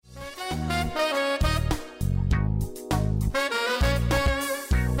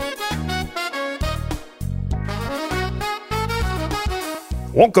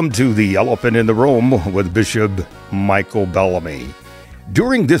Welcome to The Elephant in the Room with Bishop Michael Bellamy.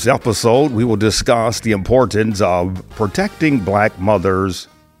 During this episode, we will discuss the importance of protecting Black mothers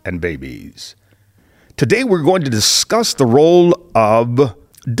and babies. Today, we're going to discuss the role of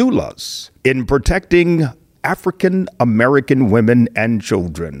doulas in protecting African American women and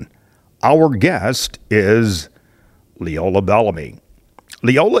children. Our guest is Leola Bellamy.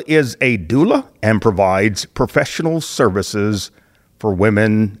 Leola is a doula and provides professional services for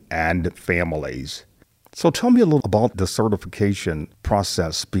women and families. So tell me a little about the certification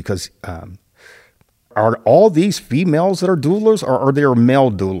process, because are all these females that are doulas, or are there male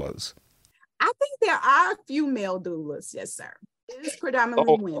doulas? I think there are a few male doulas, yes, sir. It is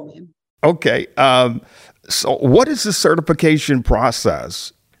predominantly women. Okay. So what is the certification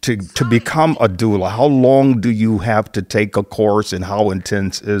process to become a doula? How long do you have to take a course, and how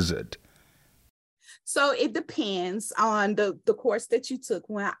intense is it? So it depends on the course that you took.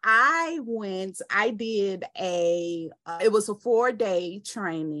 When I went, I did it was a 4-day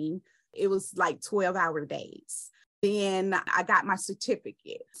training. It was like 12-hour days. Then I got my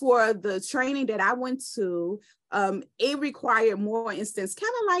certificate. For the training that I went to, it required more instance,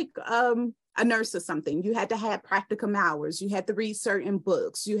 kind of like a nurse or something. You had to have practicum hours. You had to read certain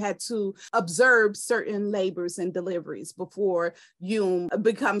books. You had to observe certain labors and deliveries before you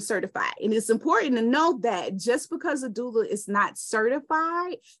become certified. And it's important to know that just because a doula is not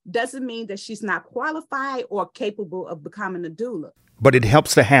certified doesn't mean that she's not qualified or capable of becoming a doula. But it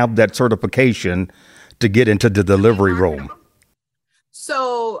helps to have that certification to get into the delivery room.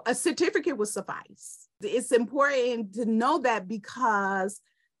 So a certificate will suffice. It's important to know that, because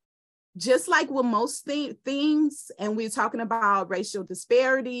just like with most things, and we're talking about racial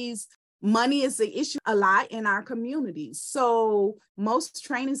disparities, money is the issue a lot in our communities. So most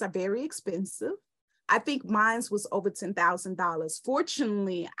trainings are very expensive. I think mine was over $10,000.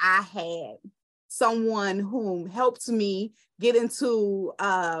 Fortunately, I had someone who helped me get into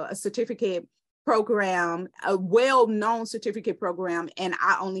a certificate program, a well-known certificate program, and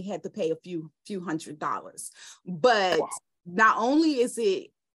I only had to pay a few $100s. But Not only is it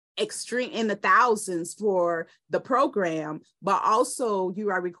extreme in the thousands for the program, but also you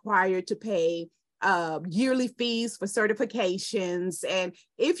are required to pay yearly fees for certifications. And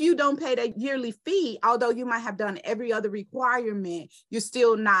if you don't pay that yearly fee, although you might have done every other requirement, you're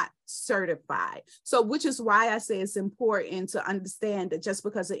still not certified. So which is why I say it's important to understand that just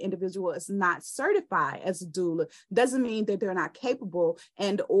because an individual is not certified as a doula doesn't mean that they're not capable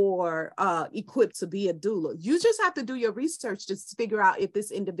and or equipped to be a doula. You just have to do your research to figure out if this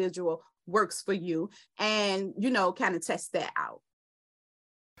individual works for you and, kind of test that out.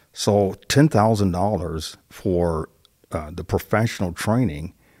 So $10,000 for the professional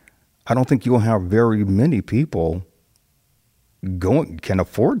training, I don't think you'll have very many people can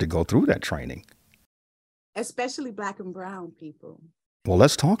afford to go through that training. Especially Black and brown people. Well,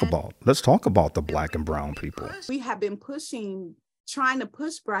 let's talk about the Black and brown people. We have been trying to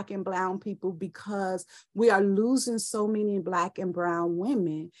push Black and brown people because we are losing so many Black and brown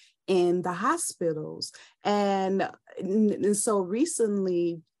women in the hospitals. And so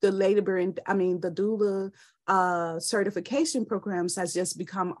recently, the doula certification programs has just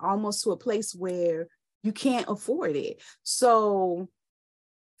become almost to a place where you can't afford it. So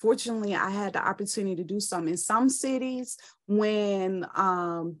fortunately, I had the opportunity to do some in some cities when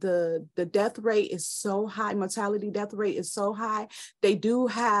the death rate is so high, mortality death rate is so high. They do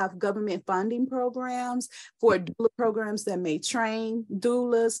have government funding programs for doula programs that may train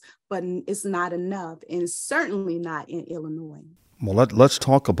doulas, but it's not enough, and it's certainly not in Illinois. Well, let's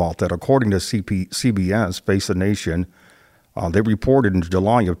talk about that. According to CBS, Face the Nation, they reported in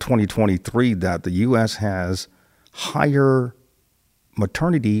July of 2023 that the U.S. has higher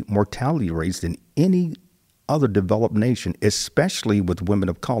maternity mortality rates than any other developed nation, especially with women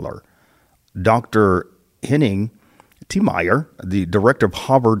of color. Dr. Henning Tiemeyer, the director of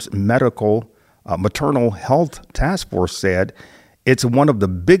Harvard's Maternal Health Task Force, said it's one of the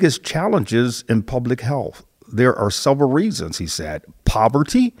biggest challenges in public health. There are several reasons, he said.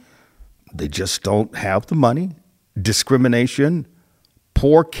 Poverty, they just don't have the money. Discrimination,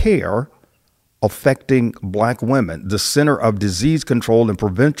 poor care affecting Black women. The Center of Disease Control and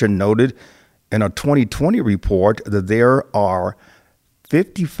Prevention noted in a 2020 report that there are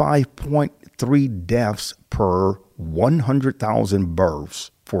 55.3 deaths per 100,000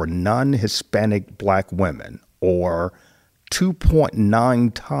 births for non-Hispanic Black women, or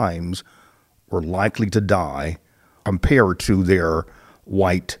 2.9 times were likely to die compared to their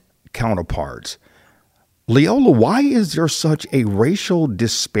white counterparts. Leola, why is there such a racial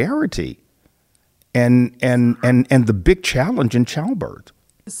disparity and the big challenge in childbirth?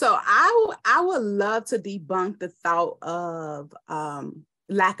 So I would love to debunk the thought of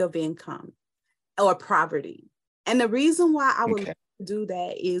lack of income or poverty. And the reason why I would do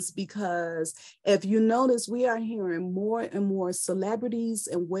that is because if you notice, we are hearing more and more celebrities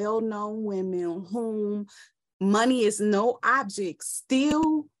and well-known women whom money is no object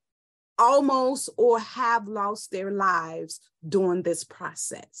still almost or have lost their lives during this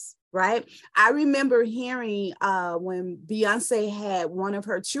process, right? I remember hearing when Beyonce had one of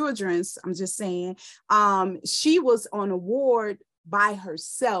her children's, I'm just saying, she was on a ward by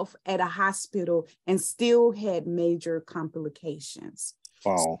herself at a hospital and still had major complications.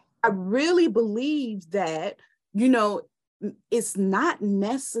 Wow. So I really believe that, you know, it's not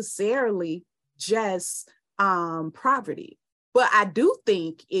necessarily just poverty, but I do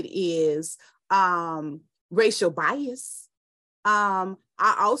think it is racial bias. I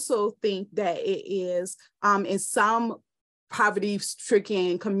also think that it is in some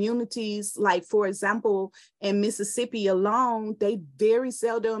poverty-stricken communities, like for example, in Mississippi alone, they very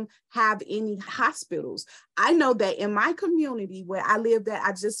seldom have any hospitals. I know that in my community where I live, that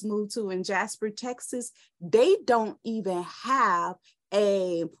I just moved to in Jasper, Texas, they don't even have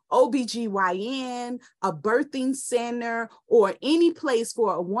a OBGYN, a birthing center, or any place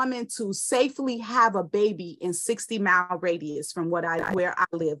for a woman to safely have a baby in 60-mile radius from where I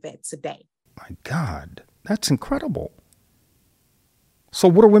live at today. My God, that's incredible. So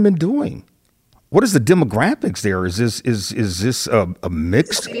what are women doing? What is the demographics there? Is this a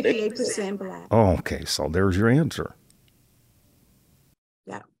mixed? 58% Black. Oh, okay. So there's your answer.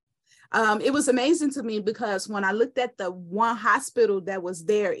 Yeah. It was amazing to me because when I looked at the one hospital that was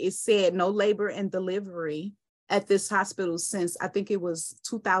there, it said no labor and delivery at this hospital since I think it was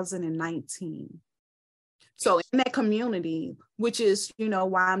 2019. So in that community, which is, you know,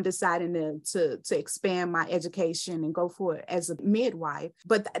 why I'm deciding to expand my education and go for it as a midwife,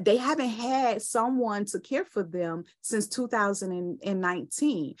 but they haven't had someone to care for them since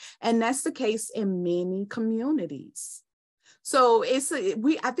 2019. And that's the case in many communities. So I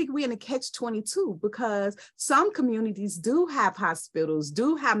think we're in a catch-22 because some communities do have hospitals,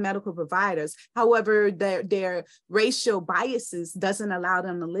 do have medical providers. However, their racial biases doesn't allow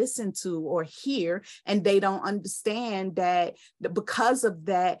them to listen to or hear, and they don't understand that because of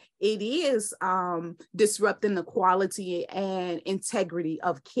that, it is disrupting the quality and integrity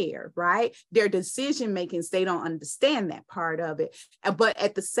of care, right? Their decision makings, they don't understand that part of it. But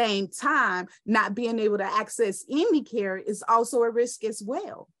at the same time, not being able to access any care is also a risk as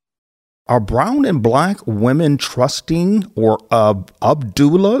well. Are brown and Black women trusting or of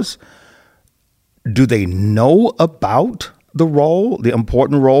doulas? Do they know about the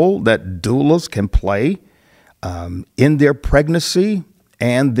important role that doulas can play in their pregnancy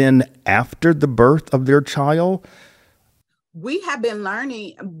and then after the birth of their child? We have been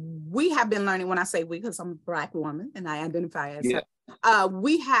learning, when I say we, because I'm a Black woman and I identify as her,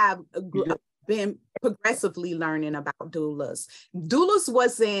 we have been progressively learning about doulas. Doulas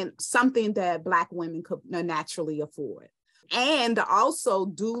wasn't something that Black women could naturally afford. And also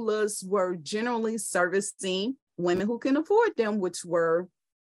doulas were generally servicing women who can afford them, which were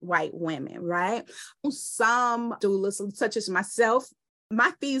white women, right? Some doulas, such as myself,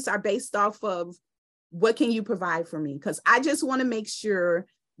 my fees are based off of what can you provide for me? Because I just want to make sure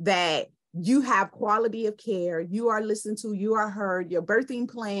that you have quality of care, you are listened to, you are heard, your birthing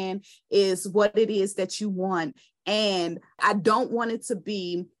plan is what it is that you want. And I don't want it to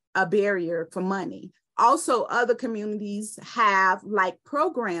be a barrier for money. Also, other communities have like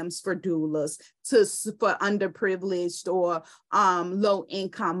programs for doulas for underprivileged or low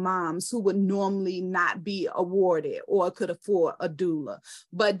income moms who would normally not be awarded or could afford a doula.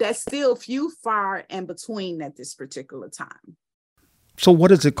 But that's still far in between at this particular time. So what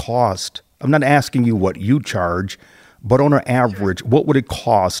does it cost? I'm not asking you what you charge, but on an average, what would it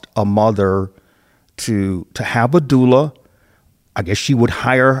cost a mother to have a doula? I guess she would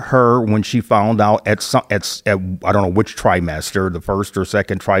hire her when she found out at I don't know which trimester, the first or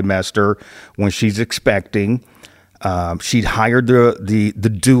second trimester, when she's expecting. She'd hire the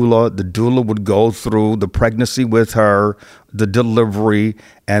doula. The doula would go through the pregnancy with her, the delivery,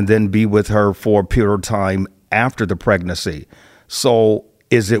 and then be with her for a period of time after the pregnancy. So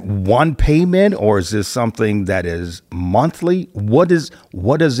is it one payment or is this something that is monthly? What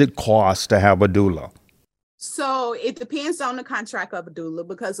does it cost to have a doula? So it depends on the contract of a doula,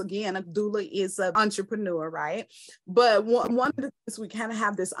 because again, a doula is an entrepreneur, right? But one of the things we kind of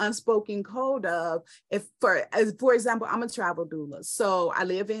have this unspoken code of, for example, I'm a travel doula. So I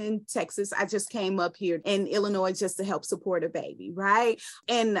live in Texas. I just came up here in Illinois just to help support a baby, right?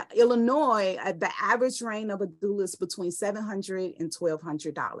 In Illinois, the average range of a doula is between $700 and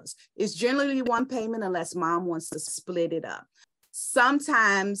 $1,200. It's generally one payment unless mom wants to split it up.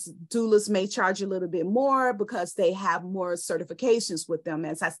 Sometimes doulas may charge a little bit more because they have more certifications with them,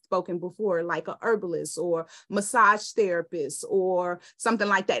 as I've spoken before, like a herbalist or massage therapist or something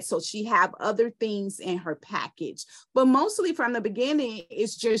like that. So she have other things in her package. But mostly from the beginning,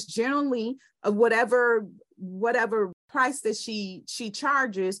 it's just generally whatever price that she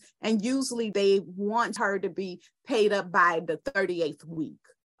charges. And usually they want her to be paid up by the 38th week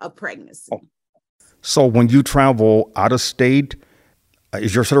of pregnancy. So when you travel out of state,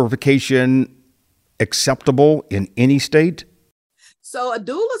 is your certification acceptable in any state? So a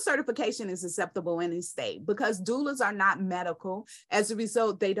doula certification is acceptable in any state because doulas are not medical. As a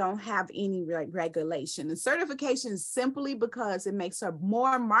result, they don't have any regulation. And certification is simply because it makes her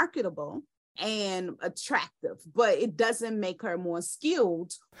more marketable and attractive, but it doesn't make her more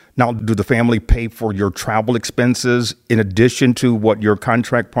skilled. Now, do the family pay for your travel expenses in addition to what your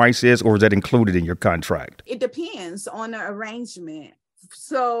contract price is, or is that included in your contract? It depends on the arrangement.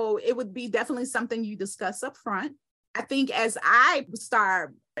 So it would be definitely something you discuss up front. I think as I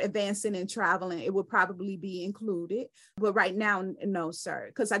start advancing and traveling, it would probably be included. But right now, no, sir,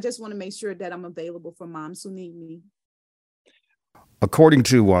 because I just want to make sure that I'm available for moms who need me. According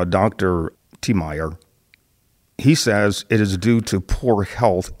to Dr. T. Meyer, he says it is due to poor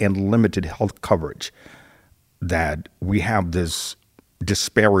health and limited health coverage that we have this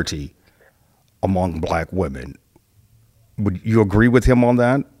disparity among Black women. Would you agree with him on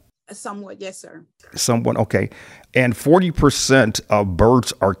that? Somewhat, yes, sir. Somewhat, okay. And 40% of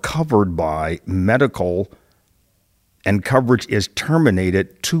births are covered by medical, and coverage is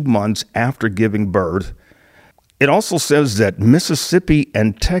terminated 2 months after giving birth. It also says that Mississippi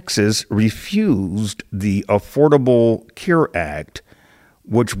and Texas refused the Affordable Care Act,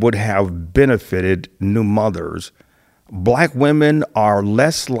 which would have benefited new mothers. Black women are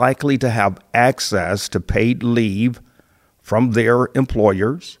less likely to have access to paid leave from their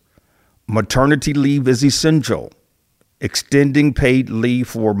employers. Maternity leave is essential. Extending paid leave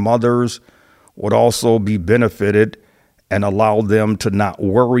for mothers would also be benefited and allow them to not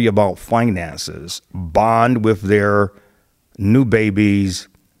worry about finances, bond with their new babies,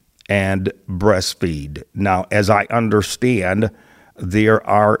 and breastfeed. Now, as I understand, there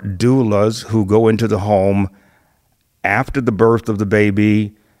are doulas who go into the home after the birth of the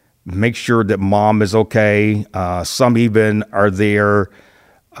baby, make sure that mom is okay. Some even are there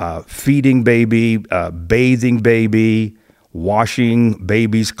feeding baby, bathing baby, washing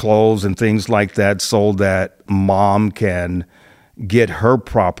baby's clothes and things like that so that mom can get her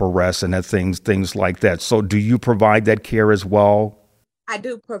proper rest and things like that. So do you provide that care as well? I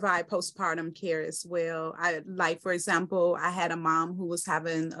do provide postpartum care as well. For example, I had a mom who was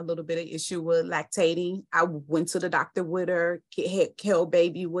having a little bit of issue with lactating. I went to the doctor with her, held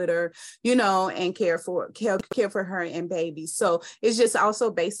baby with her, and care for her and baby. So it's just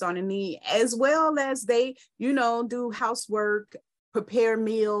also based on a need, as well as they, do housework, prepare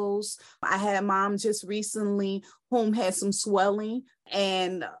meals. I had a mom just recently whom had some swelling,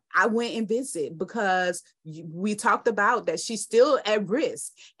 and I went and visited because we talked about that she's still at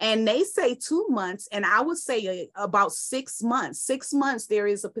risk. And they say 2 months, and I would say about 6 months. 6 months, there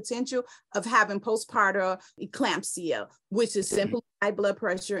is a potential of having postpartum eclampsia, which is simply high blood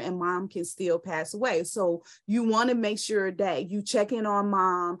pressure, and mom can still pass away. So you want to make sure that you check in on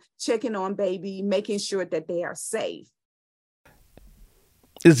mom, checking on baby, making sure that they are safe.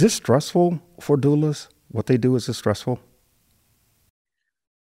 Is this stressful for doulas? What they do, is it stressful?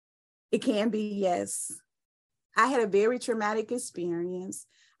 It can be, yes. I had a very traumatic experience.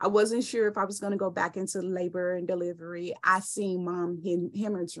 I wasn't sure if I was going to go back into labor and delivery. I seen mom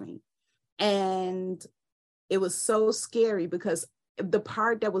hemorrhaging, and it was so scary because the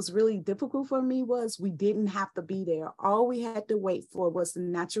part that was really difficult for me was we didn't have to be there. All we had to wait for was the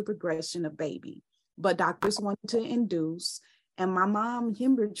natural progression of baby. But doctors wanted to induce, and my mom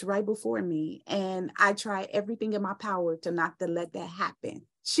hemorrhaged right before me. And I tried everything in my power to not to let that happen.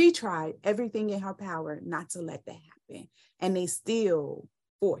 She tried everything in her power not to let that happen. And they still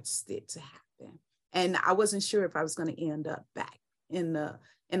forced it to happen. And I wasn't sure if I was going to end up back in the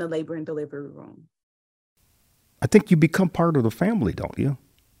labor and delivery room. I think you become part of the family, don't you?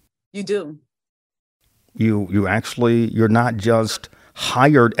 You do. You're not just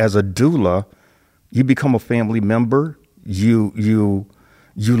hired as a doula You become a family member. You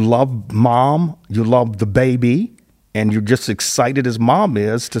love mom. You love the baby, and you're just excited as mom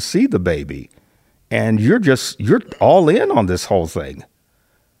is to see the baby, and you're all in on this whole thing.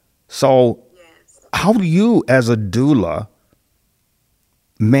 So, how do you, as a doula,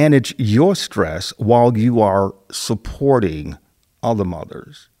 manage your stress while you are supporting other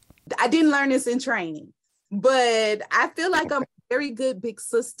mothers? I didn't learn this in training, but I feel like I'm a very good big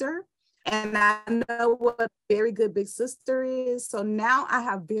sister. And I know what a very good big sister is. So now I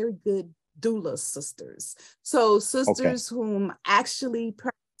have very good doula sisters. So sisters whom actually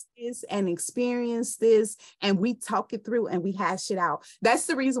practice and experience this, and we talk it through and we hash it out. That's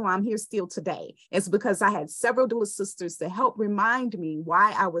the reason why I'm here still today. It's because I had several doula sisters to help remind me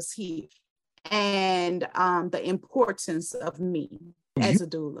why I was here and the importance of me as a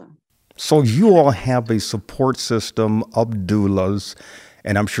doula. So you all have a support system of doulas,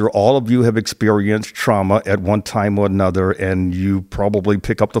 and I'm sure all of you have experienced trauma at one time or another, and you probably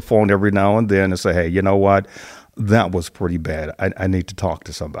pick up the phone every now and then and say, hey, you know what? That was pretty bad. I need to talk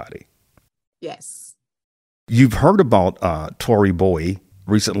to somebody. Yes. You've heard about Tori Boy.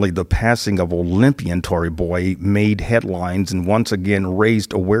 Recently, the passing of Olympian Tori Boy made headlines and once again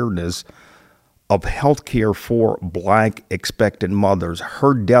raised awareness of health care for Black expectant mothers.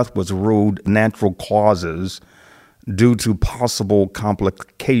 Her death was ruled natural causes due to possible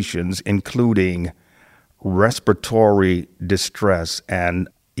complications, including respiratory distress and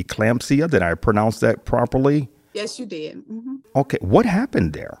eclampsia. Did I pronounce that properly? Yes, you did. Mm-hmm. Okay, what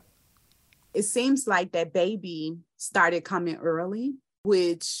happened there? It seems like that baby started coming early,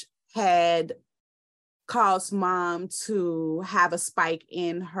 which had caused mom to have a spike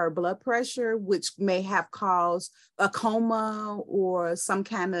in her blood pressure, which may have caused a coma or some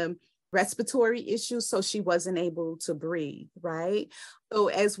kind of respiratory issues, so she wasn't able to breathe, right? So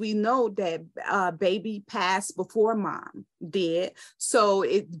as we know that baby passed before mom did, so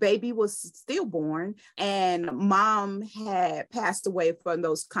baby was stillborn and mom had passed away from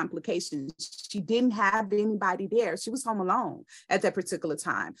those complications. She didn't have anybody there. She was home alone at that particular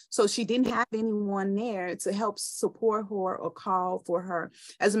time. So she didn't have anyone there to help support her or call for her.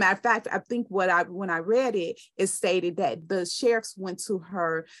 As a matter of fact, I think when I read it, it stated that the sheriffs went to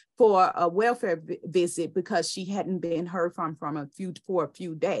her for a welfare visit because she hadn't been heard from for a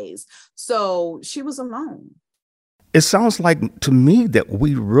few days. So she was alone. It sounds like to me that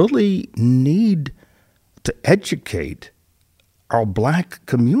we really need to educate our Black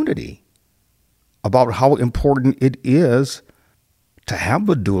community about how important it is to have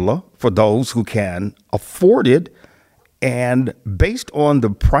a doula for those who can afford it. And based on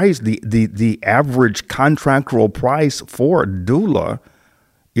the price, the average contractual price for a doula,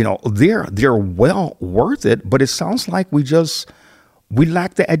 you know, they're well worth it. But it sounds like we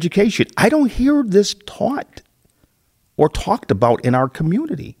lack the education. I don't hear this taught or talked about in our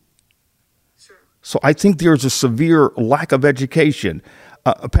community. Sure. So I think there's a severe lack of education.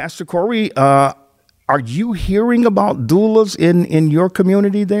 Pastor Corey, are you hearing about doulas in your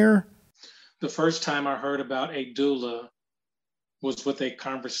community there? The first time I heard about a doula was with a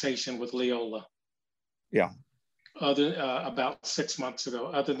conversation with Leola. Yeah. About 6 months ago.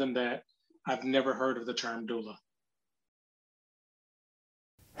 Other than that, I've never heard of the term doula.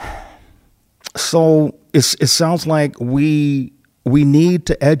 So it sounds like we need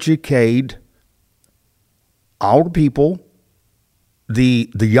to educate our people, the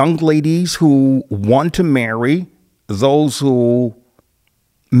young ladies who want to marry, those who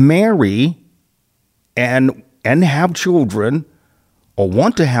marry and have children or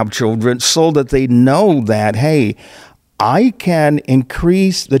want to have children, so that they know that, hey, I can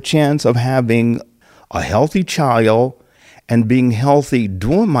increase the chance of having a healthy child and being healthy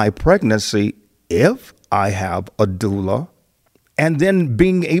during my pregnancy if I have a doula, and then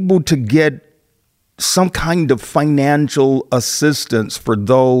being able to get some kind of financial assistance for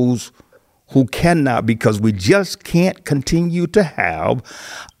those who cannot, because we just can't continue to have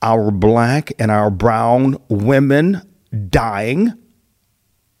our Black and our brown women dying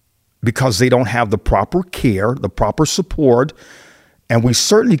because they don't have the proper care, the proper support. And we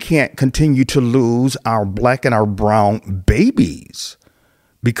certainly can't continue to lose our Black and our brown babies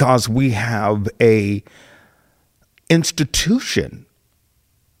because we have a institution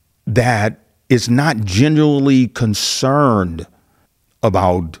that is not genuinely concerned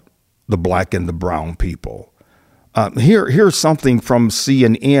about the Black and the brown people. Here's something from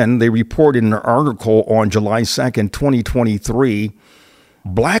CNN. They reported in an article on July 2nd, 2023,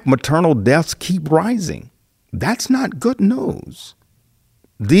 Black maternal deaths keep rising. That's not good news.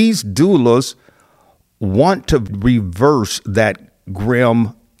 These doulas want to reverse that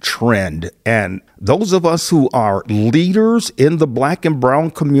grim trend. And those of us who are leaders in the Black and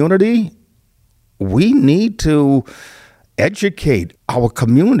brown community, we need to educate our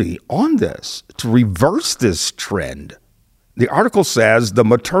community on this to reverse this trend. The article says the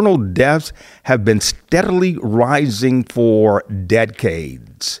maternal deaths have been steadily rising for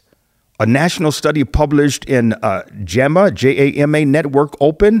decades. A national study published in JAMA, J-A-M-A Network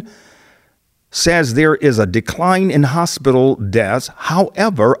Open, says there is a decline in hospital deaths.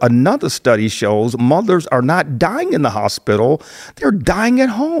 However, another study shows mothers are not dying in the hospital. They're dying at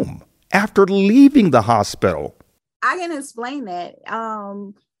home after leaving the hospital. I can explain that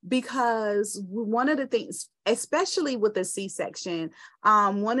because one of the things, especially with a C-section,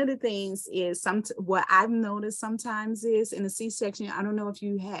 one of the things is what I've noticed sometimes is in a C-section, I don't know if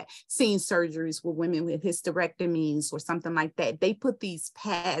you had seen surgeries with women with hysterectomies or something like that. They put these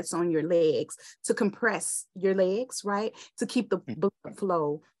pads on your legs to compress your legs, right? To keep the blood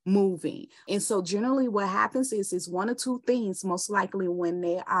flow moving. And so generally what happens is one or two things, most likely when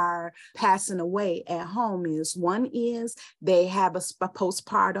they are passing away at home is one is they have a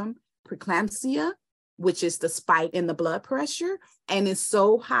postpartum preeclampsia, which is the spike in the blood pressure, and it's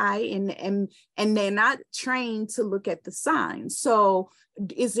so high and they're not trained to look at the signs. So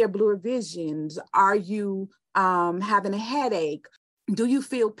is there blurred visions? Are you having a headache? Do you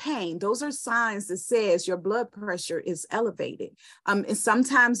feel pain? Those are signs that says your blood pressure is elevated. And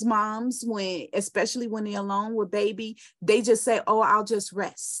sometimes moms, especially when they're alone with baby, they just say, oh, I'll just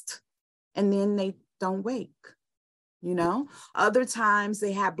rest. And then they don't wake. You know, other times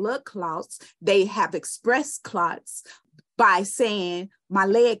they have blood clots. They have expressed clots by saying my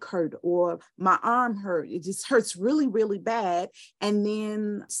leg hurt or my arm hurt. It just hurts really, really bad. And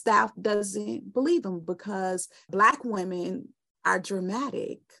then staff doesn't believe them because Black women are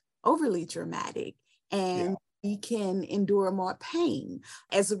dramatic, overly dramatic, and we can endure more pain.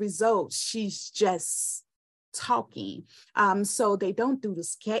 As a result, she's just talking. So they don't do the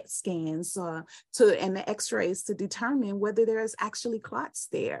scans and the x-rays to determine whether there's actually clots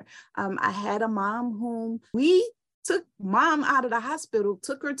there. I had a mom whom we took out of the hospital,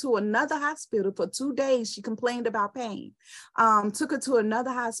 took her to another hospital for 2 days. She complained about pain. Took her to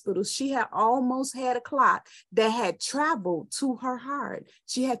another hospital. She had almost had a clot that had traveled to her heart.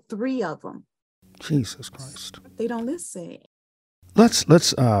 She had 3 of them. Jesus Christ. They don't listen. Let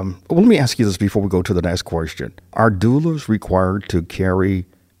me ask you this before we go to the next question. Are doulas required to carry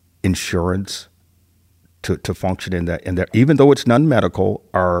insurance to function in that, even though it's non-medical,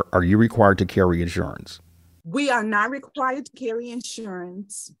 are you required to carry insurance? We are not required to carry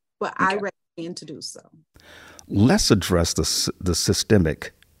insurance, but okay. I recommend to do so. Let's address the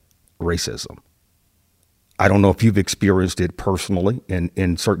systemic racism. I don't know if you've experienced it personally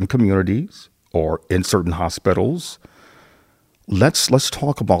in certain communities or in certain hospitals. Let's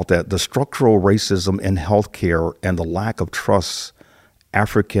talk about that, the structural racism in healthcare and the lack of trust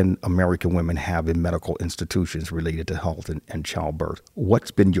African American women have in medical institutions related to health and childbirth.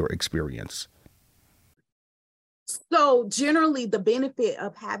 What's been your experience? So generally, the benefit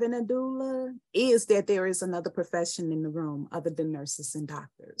of having a doula is that there is another profession in the room other than nurses and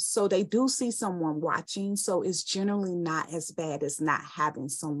doctors. So they do see someone watching. So it's generally not as bad as not having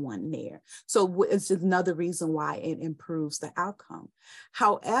someone there. So it's another reason why it improves the outcome.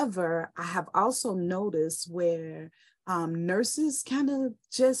 However, I have also noticed where nurses kind of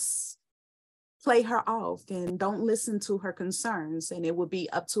just play her off and don't listen to her concerns. And it would be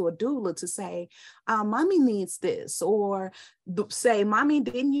up to a doula to say, mommy needs this, or say, mommy,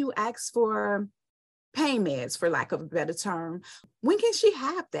 didn't you ask for pain meds, for lack of a better term? When can she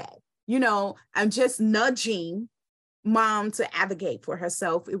have that? You know, I'm just nudging mom to advocate for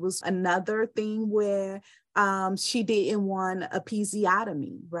herself. It was another thing where she didn't want a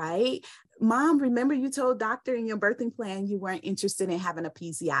episiotomy, right? Mom, remember you told doctor in your birthing plan you weren't interested in having a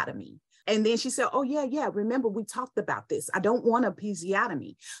episiotomy. And then she said, oh, yeah, remember we talked about this. I don't want a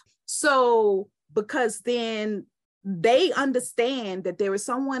episiotomy. So because then they understand that there is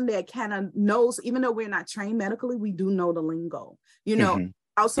someone that kind of knows, even though we're not trained medically, we do know the lingo, you know,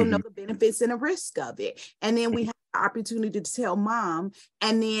 also know the benefits and the risk of it. And then we have the opportunity to tell mom,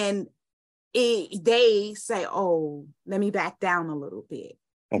 and then they say, oh, let me back down a little bit.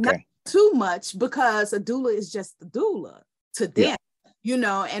 Okay. Not too much, because a doula is just a doula to them. Yeah. You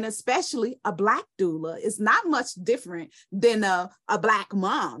know, and especially a Black doula is not much different than a Black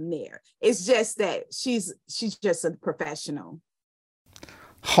mom there. It's just that she's just a professional.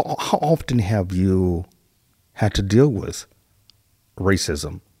 How often have you had to deal with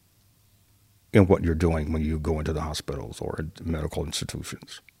racism in what you're doing when you go into the hospitals or medical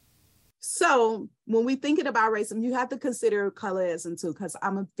institutions? So when we're thinking about racism, you have to consider colorism too, because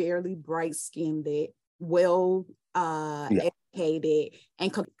I'm a fairly bright skinned, well educated,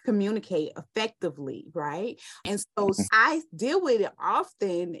 and communicate effectively, right? And so I deal with it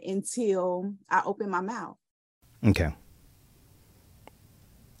often until I open my mouth. Okay.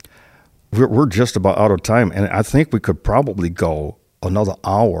 We're just about out of time, and I think we could probably go another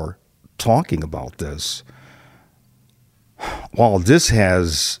hour talking about this. Wow, this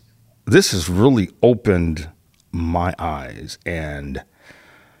has really opened my eyes, and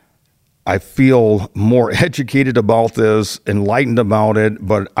I feel more educated about this, enlightened about it,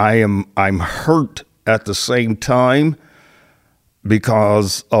 but I'm hurt at the same time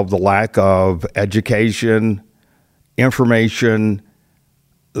because of the lack of education, information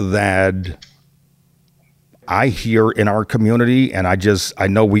that I hear in our community, and I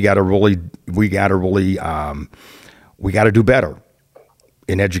know we got to do better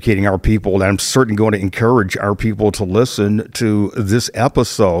in educating our people. And I'm certainly going to encourage our people to listen to this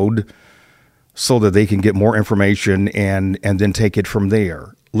episode so that they can get more information and then take it from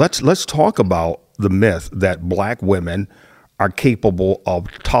there. Let's talk about the myth that Black women are capable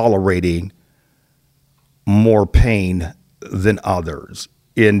of tolerating more pain than others.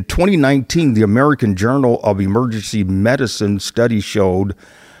 In 2019, the American Journal of Emergency Medicine study showed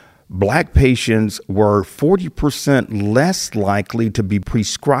Black patients were 40% less likely to be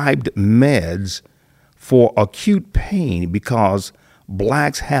prescribed meds for acute pain because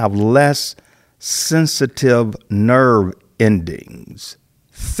Blacks have less sensitive nerve endings,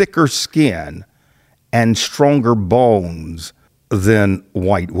 thicker skin, and stronger bones than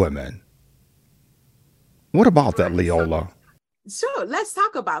white women. What about that, Leola? Sure, let's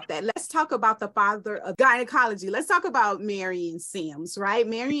talk about that. Let's talk about the father of gynecology. Let's talk about Marion Sims, right?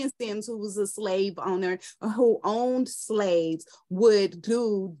 Marion Sims, who was a slave owner, who owned slaves, would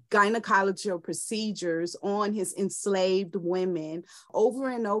do gynecological procedures on his enslaved women over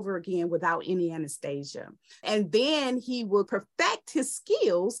and over again without any anesthesia. And then he would perfect his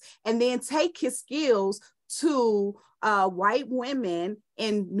skills and then take his skills to white women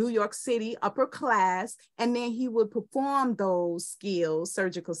in New York City, upper class, and then he would perform those skills,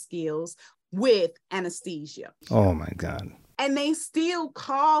 surgical skills, with anesthesia. Oh my God. And they still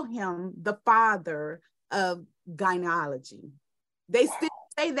call him the father of gynecology. They still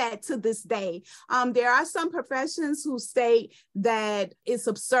say that to this day. There are some professions who state that it's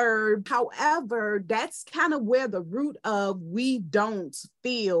absurd. However, that's kind of where the root of we don't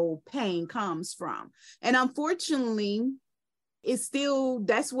feel pain comes from. And unfortunately, it's still,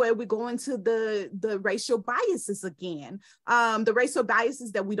 that's where we go into the racial biases again. The racial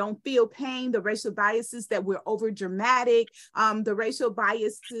biases that we don't feel pain, the racial biases that we're over dramatic, the racial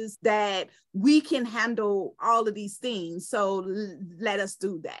biases that we can handle all of these things. So let us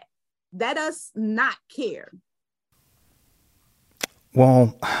do that. Let us not care.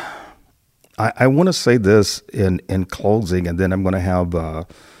 Well, I want to say this in closing, and then I'm going to have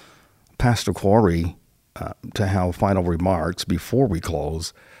Pastor Corey to have final remarks before we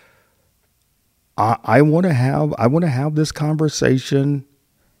close. I want to have this conversation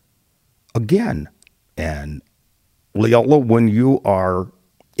again. And Leola, when you are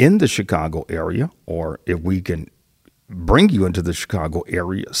in the Chicago area, or if we can bring you into the Chicago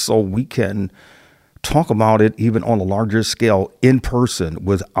area so we can talk about it even on a larger scale in person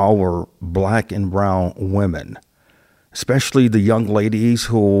with our Black and brown women, especially the young ladies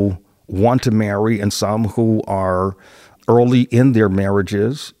who want to marry and some who are early in their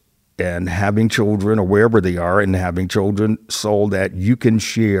marriages and having children, or wherever they are and having children, so that you can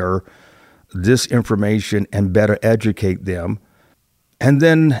share this information and better educate them. And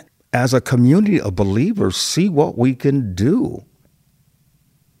then as a community of believers, see what we can do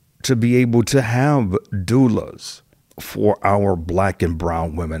to be able to have doulas for our Black and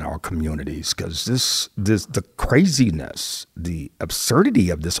brown women, our communities, because the craziness, the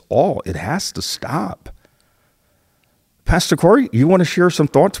absurdity of this all, it has to stop. Pastor Corey, you want to share some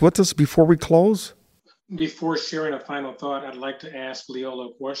thoughts with us before we close? Before sharing a final thought, I'd like to ask Leola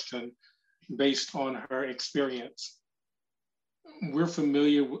a question based on her experience. We're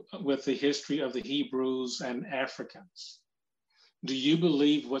familiar with the history of the Hebrews and Africans. Do you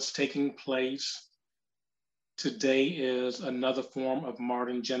believe what's taking place today is another form of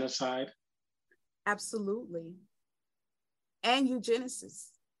modern genocide? Absolutely. And eugenesis.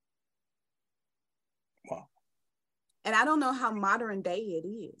 Wow. And I don't know how modern day it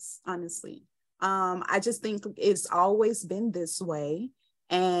is, honestly. I just think it's always been this way,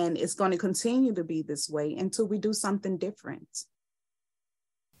 and it's going to continue to be this way until we do something different.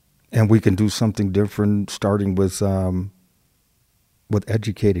 And we can do something different, starting with with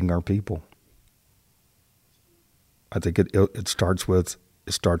educating our people. I think it starts with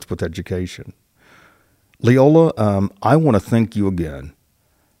education. Leola, I want to thank you again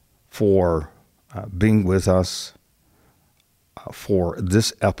for being with us for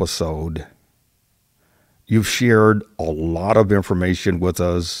this episode. You've shared a lot of information with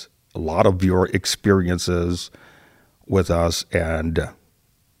us, a lot of your experiences with us, and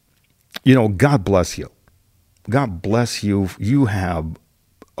God bless you. God bless you. You have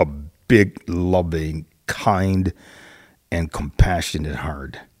a big, loving, kind, and compassionate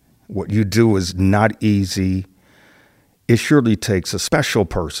heart. What you do is not easy. It surely takes a special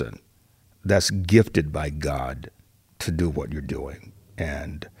person that's gifted by God to do what you're doing.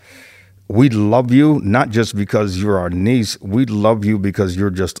 And we love you, not just because you're our niece. We love you because you're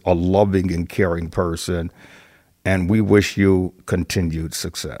just a loving and caring person. And we wish you continued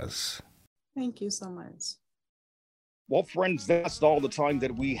success. Thank you so much. Well, friends, that's all the time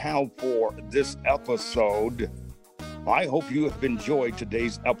that we have for this episode. I hope you have enjoyed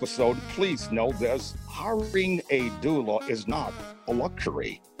today's episode. Please know this: hiring a doula is not a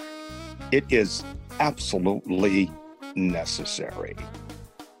luxury. It is absolutely necessary.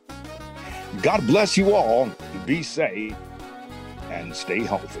 God bless you all. Be safe and stay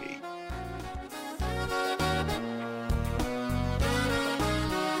healthy.